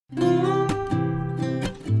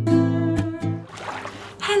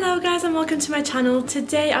Hello guys and welcome to my channel.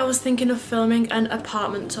 Today I was thinking of filming an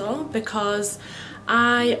apartment tour because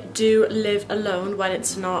I do live alone when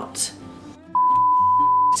it's not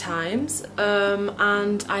times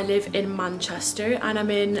and I live in Manchester and I'm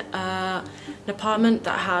in an apartment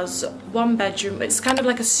that has one bedroom. It's kind of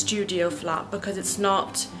like a studio flat because it's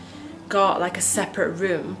not got like a separate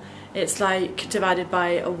room. It's like divided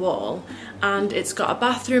by a wall and it's got a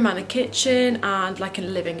bathroom and a kitchen and like a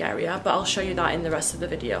living area, but I'll show you that in the rest of the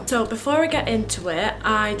video. So before I get into it,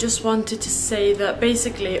 I just wanted to say that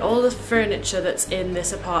basically all the furniture that's in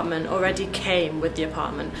this apartment already came with the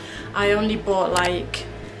apartment. I only bought like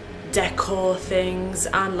decor things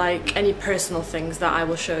and like any personal things that I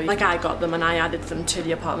will show you. Like I got them and I added them to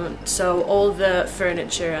the apartment. So all the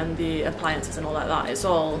furniture and the appliances and all like that is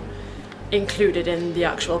all included in the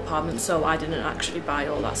actual apartment, so I didn't actually buy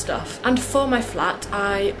all that stuff. And for my flat,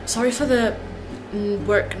 sorry for the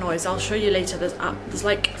work noise, I'll show you later. There's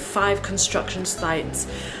like 5 construction sites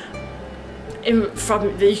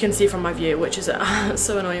that you can see from my view, which is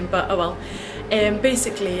so annoying, but oh well.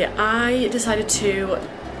 Basically I decided to,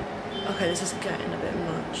 okay, this is getting a bit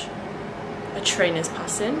much. A train is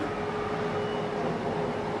passing.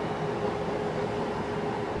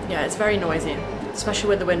 Yeah, it's very noisy, especially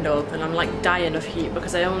with the window open. I'm like dying of heat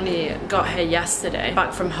because I only got here yesterday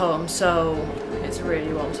back from home, so it's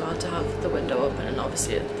really warm, so I had to have the window open, and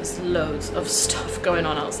obviously there's loads of stuff going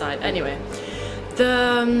on outside. Anyway,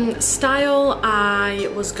 the style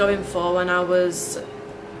I was going for when I was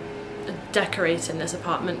decorating this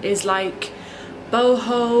apartment is like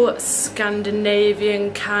boho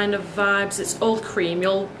Scandinavian kind of vibes. It's all cream.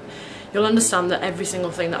 You'll understand that every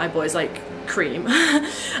single thing that I bought is like cream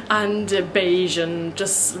and beige and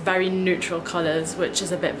just very neutral colours, which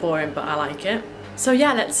is a bit boring, but I like it. So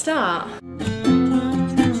yeah, let's start.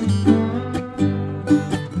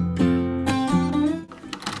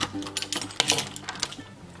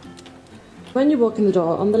 When you walk in the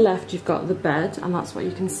door, on the left you've got the bed, and that's what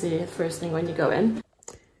you can see first thing when you go in.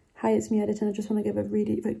 Hi, it's me, editing. I just want to give a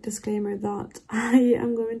really big disclaimer that I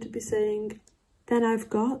am going to be saying "then I've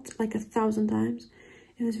got" like 1,000 times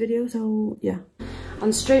in this video, so yeah.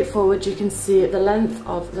 And straight forward you can see the length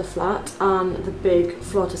of the flat and the big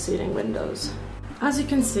floor to ceiling windows. As you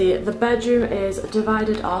can see, the bedroom is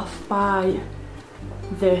divided off by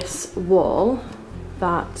this wall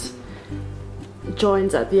that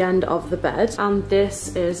joins at the end of the bed, and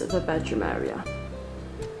this is the bedroom area.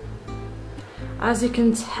 As you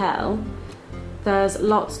can tell, there's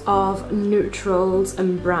lots of neutrals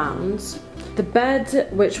and browns. The bed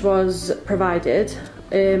which was provided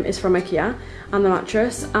is from IKEA, and the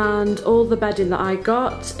mattress, and all the bedding that I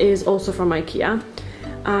got is also from IKEA,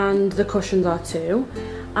 and the cushions are too.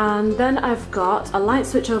 And then I've got a light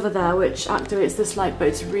switch over there which activates this light, but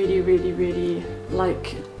it's really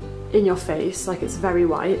like in your face, like it's very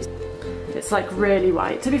white. It's like really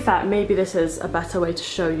white. To be fair, maybe this is a better way to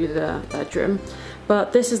show you the bedroom,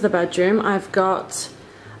 but this is the bedroom. I've got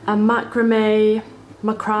a macrame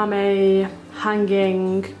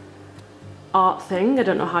hanging art thing. I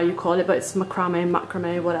don't know how you call it, but it's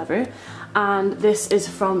macrame, whatever. And this is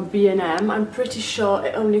from B&M. I'm pretty sure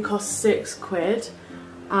it only cost 6 quid,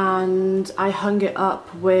 and I hung it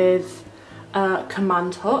up with a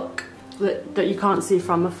command hook that you can't see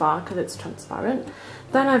from afar because it's transparent.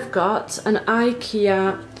 Then I've got an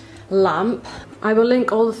IKEA lamp. I will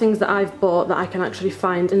link all the things that I've bought that I can actually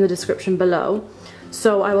find in the description below.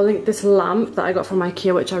 So I will link this lamp that I got from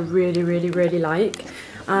IKEA, which I really like.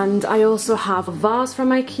 And I also have a vase from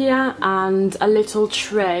IKEA and a little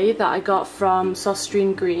tray that I got from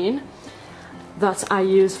Sostrine Green that I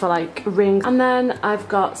use for like rings. And then I've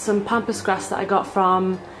got some pampas grass that I got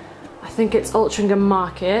from, I think it's Altrincham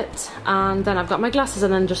Market. And then I've got my glasses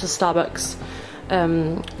and then just a Starbucks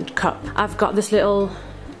cup. I've got this little,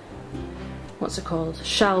 what's it called,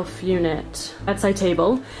 shelf unit, bedside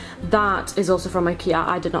table, that is also from IKEA.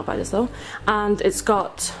 I did not buy this though. And it's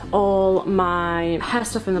got all my hair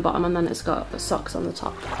stuff in the bottom, and then it's got the socks on the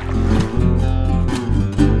top.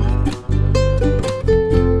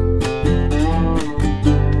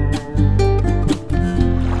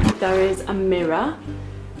 There is a mirror,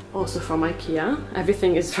 also from IKEA.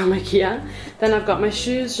 Everything is from IKEA. Then I've got my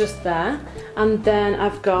shoes just there, and then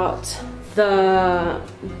I've got the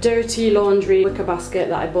dirty laundry wicker basket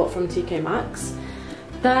that I bought from TK Maxx.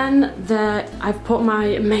 Then I've put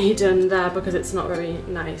my Maiden there because it's not very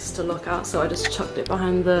nice to look at, so I just chucked it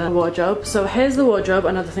behind the wardrobe. So here's the wardrobe,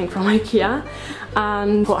 another thing from IKEA,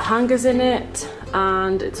 and put hangers in it,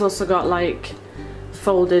 and it's also got like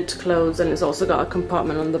folded clothes, and it's also got a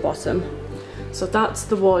compartment on the bottom. So that's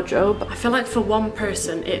the wardrobe. I feel like for one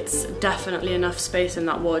person it's definitely enough space in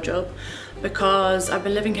that wardrobe, because I've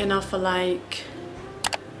been living here now for like,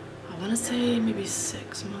 I want to say maybe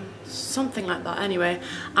 6 months, something like that anyway,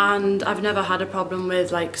 and I've never had a problem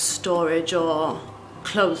with like storage or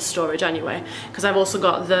clothes storage anyway, because I've also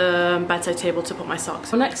got the bedside table to put my socks.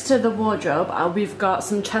 So next to the wardrobe we've got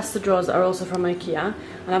some chest of drawers that are also from IKEA,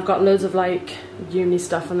 and I've got loads of like uni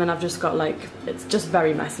stuff, and then I've just got like, it's just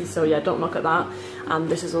very messy, so yeah, don't look at that. And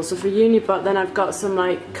this is also for uni, but then I've got some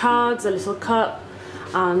like cards, a little cup,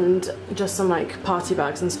 and just some like party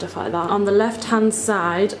bags and stuff like that. On the left hand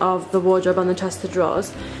side of the wardrobe on the chest of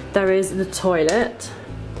drawers there is the toilet,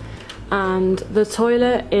 and the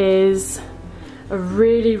toilet is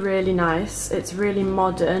really nice. It's really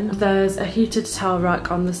modern. There's a heated towel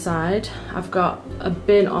rack on the side. I've got a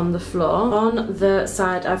bin on the floor. On the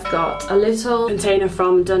side I've got a little container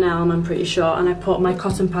from Dunelm, I'm pretty sure, and I put my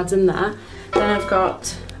cotton pads in there. Then I've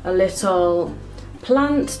got a little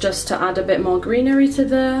plant just to add a bit more greenery to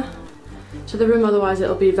the room, otherwise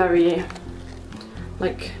it'll be very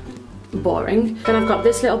like boring. Then I've got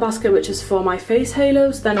this little basket which is for my face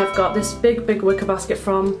halos. Then I've got this big wicker basket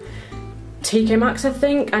from TK Maxx, I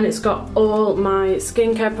think, and it's got all my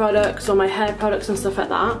skincare products, all my hair products and stuff like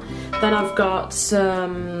that. Then I've got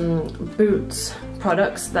some Boots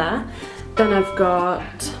products there. Then I've got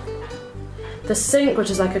the sink, which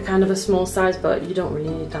is like a kind of a small size, but you don't really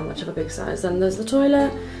need that much of a big size. Then there's the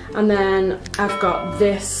toilet, and then I've got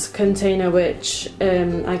this container which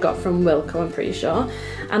I got from Wilko, I'm pretty sure.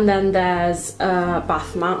 And then there's a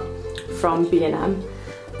bath mat from B&M.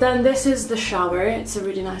 Then this is the shower. It's a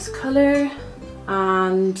really nice colour,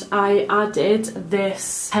 and I added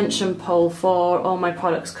this tension pole for all my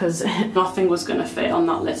products because nothing was going to fit on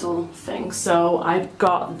that little thing. So I've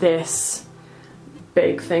got this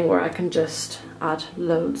big thing where I can just add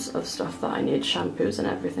loads of stuff that I need, shampoos and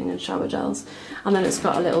everything and shower gels, and then it's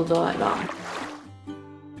got a little door like that.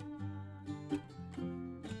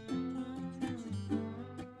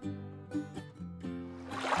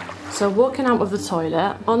 So walking out of the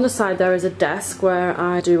toilet, on the side there is a desk where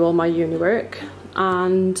I do all my uni work,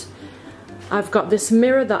 and I've got this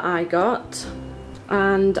mirror that I got,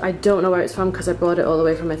 and I don't know where it's from because I brought it all the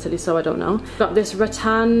way from Italy, so I don't know. Got this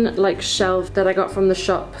rattan like shelf that I got from the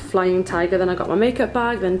shop Flying Tiger. Then I got my makeup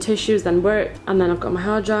bag, then tissues, then work, and then I've got my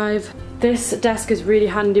hard drive. This desk is really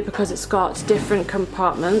handy because it's got different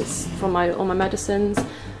compartments for all my medicines.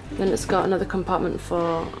 Then it's got another compartment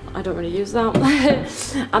for, I don't really use that.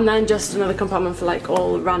 And then just another compartment for like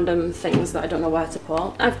all random things that I don't know where to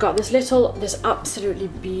put. I've got this absolutely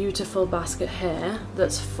beautiful basket here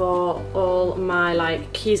that's for all my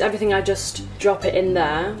like keys, everything. I just drop it in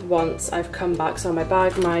there once I've come back. So my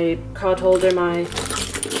bag, my card holder, my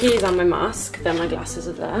keys and my mask, then my glasses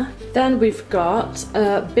are there. Then we've got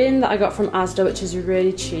a bin that I got from Asda, which is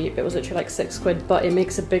really cheap. It was literally like £6, but it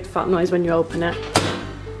makes a big fat noise when you open it.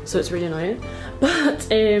 So it's really annoying. But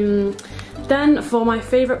then for my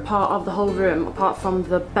favourite part of the whole room, apart from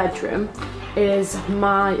the bedroom, is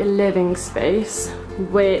my living space,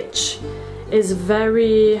 which is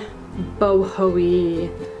very boho-y.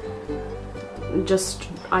 Just,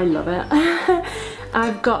 I love it.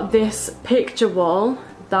 I've got this picture wall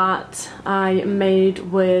that I made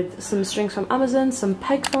with some strings from Amazon, some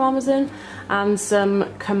pegs from Amazon, and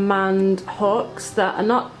some command hooks that are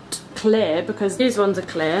not clear, because these ones are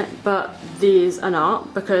clear but these are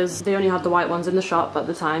not, because they only had the white ones in the shop at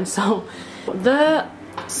the time. So the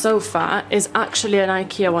sofa is actually an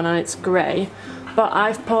IKEA one and it's grey, but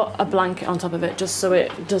I've put a blanket on top of it just so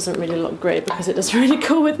it doesn't really look great, because it doesn't really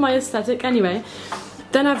go with my aesthetic anyway.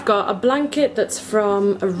 Then I've got a blanket that's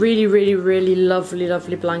from a really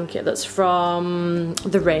lovely blanket that's from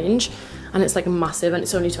The Range, and it's like massive and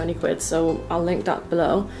it's only £20, so I'll link that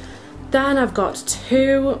below. Then I've got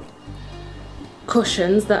two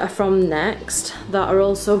cushions that are from Next that are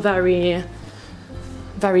also very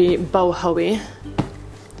boho-y.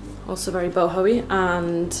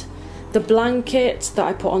 And the blanket that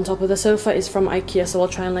I put on top of the sofa is from IKEA, so I'll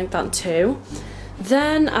try and link that too.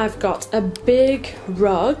 Then I've got a big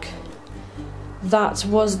rug that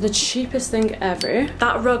was the cheapest thing ever.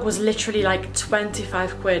 That rug was literally like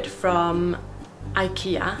 £25 from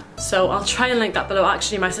IKEA, so I'll try and link that below.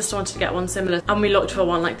 Actually, my sister wanted to get one similar and we looked for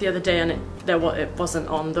one like the other day, and it wasn't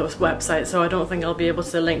on the website, so I don't think I'll be able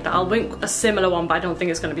to link that. I'll link a similar one, but I don't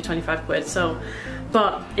think it's going to be £25. So,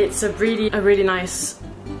 but it's a really nice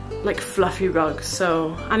like fluffy rug,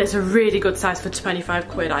 so, and it's a really good size for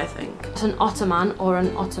 £25, I think. It's an ottoman or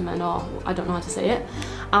an ottoman, or I don't know how to say it.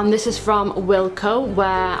 And this is from Wilko, where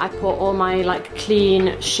I put all my like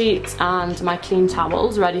clean sheets and my clean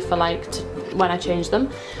towels ready for like when I change them.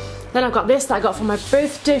 Then I've got this that I got for my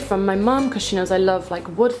birthday from my mum, because she knows I love like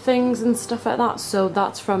wood things and stuff like that, so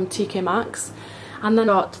that's from TK Maxx. And then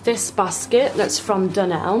I got this basket that's from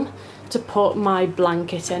Dunelm to put my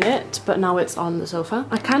blanket in it, but now it's on the sofa.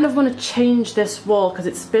 I kind of want to change this wall because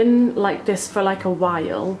it's been like this for like a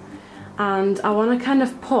while, and I want to kind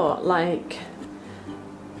of put like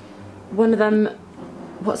one of them,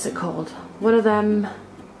 what's it called? One of them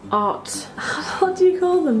art, what do you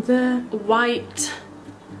call them? The white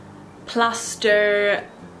plaster,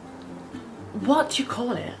 what do you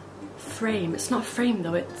call it? Frame. It's not a frame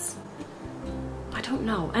though, it's, I don't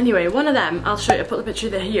know. Anyway, one of them, I'll show you, I'll put the picture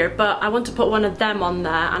there here, but I want to put one of them on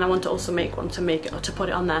there, and I want to also make one to make it, or to put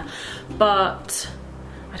it on there, but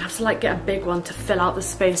I'd have to like get a big one to fill out the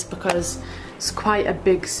space, because it's quite a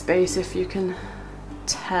big space if you can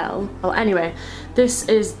tell. Well, anyway, this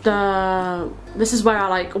is where I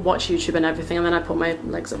like watch YouTube and everything, and then I put my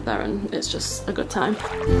legs up there and it's just a good time.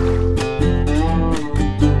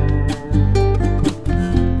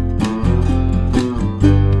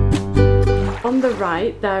 On the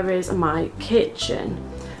right there is my kitchen.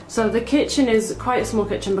 So the kitchen is quite a small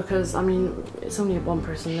kitchen because, I mean, it's only one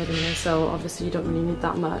person living here, so obviously you don't really need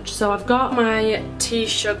that much. So I've got my tea,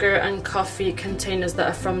 sugar and coffee containers that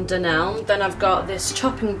are from Dunelm. Then I've got this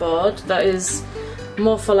chopping board that is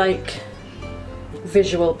more for like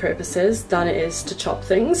visual purposes than it is to chop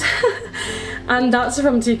things. And that's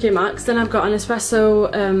from TK Maxx. Then I've got an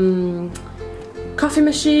espresso coffee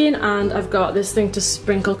machine, and I've got this thing to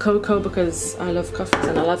sprinkle cocoa because I love coffees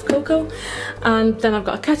and I love cocoa. And then I've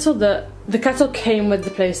got a kettle that the kettle came with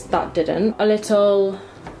the place that didn't. A little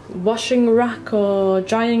washing rack or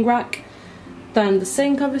drying rack. Then the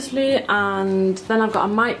sink obviously, and then I've got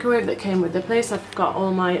a microwave that came with the place. I've got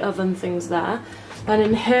all my oven things there. Then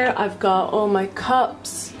in here I've got all my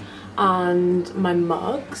cups and my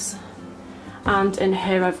mugs. And in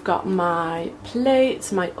here I've got my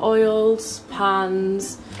plates, my oils,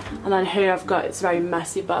 pans, and then here I've got, it's very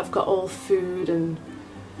messy, but I've got all food and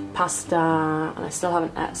pasta, and I still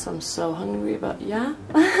haven't ate, so I'm so hungry, but yeah.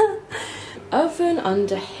 Oven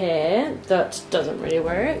under here that doesn't really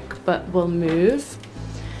work, but will move.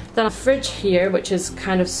 Then a fridge here, which is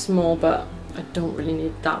kind of small, but I don't really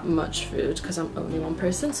need that much food because I'm only one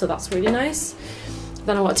person, so that's really nice.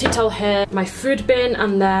 Then I've got a tea towel here, my food bin,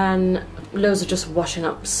 and then loads of just washing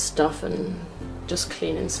up stuff and just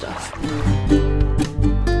cleaning stuff.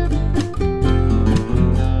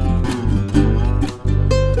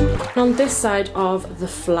 On this side of the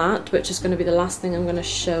flat, which is going to be the last thing I'm going to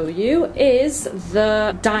show you, is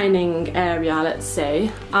the dining area, let's say.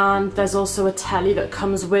 And there's also a telly that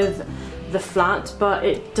comes with the flat, but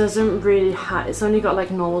it doesn't really have, it's only got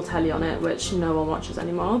like normal telly on it, which no one watches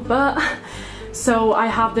anymore. But so I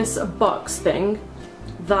have this box thing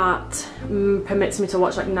that permits me to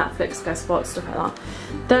watch like Netflix, Sky Sports, stuff like that.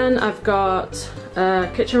 Then I've got a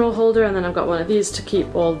kitchen roll holder, and then I've got one of these to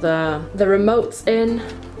keep all the remotes in,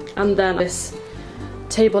 and then this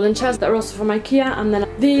table and chairs that are also from IKEA, and then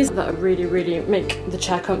these that really make the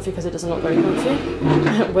chair comfy because it doesn't look very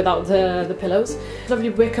comfy without the pillows.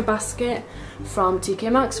 Lovely wicker basket from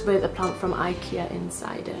TK Maxx with a plant from IKEA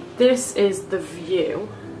inside it. This is the view.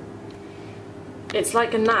 It's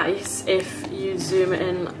like a nice if you zoom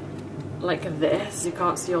in like this. You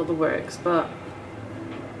can't see all the works, but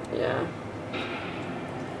yeah.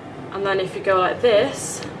 And then if you go like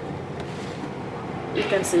this, you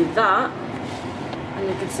can see that, and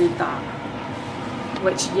you can see that,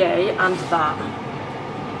 which yay, and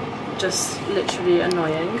that. Just literally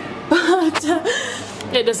annoying, but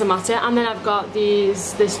it doesn't matter. And then I've got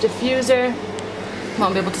this diffuser.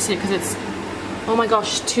 Won't be able to see it because it's, oh my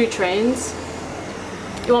gosh, 2 trains.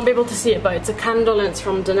 You won't be able to see it, but it's a candle and it's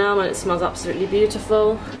from Dunelm and it smells absolutely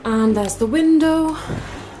beautiful. And there's the window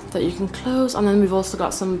that you can close, and then we've also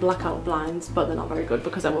got some blackout blinds, but they're not very good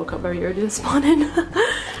because I woke up very early this morning.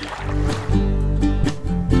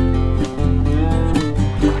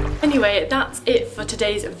 Anyway, that's it for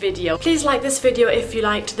today's video. Please like this video if you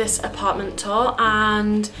liked this apartment tour,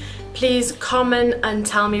 and please comment and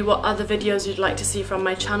tell me what other videos you'd like to see from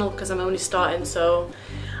my channel because I'm only starting, so.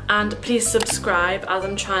 And please subscribe as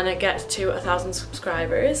I'm trying to get to 1,000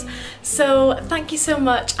 subscribers. So thank you so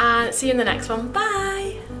much, and see you in the next one. Bye!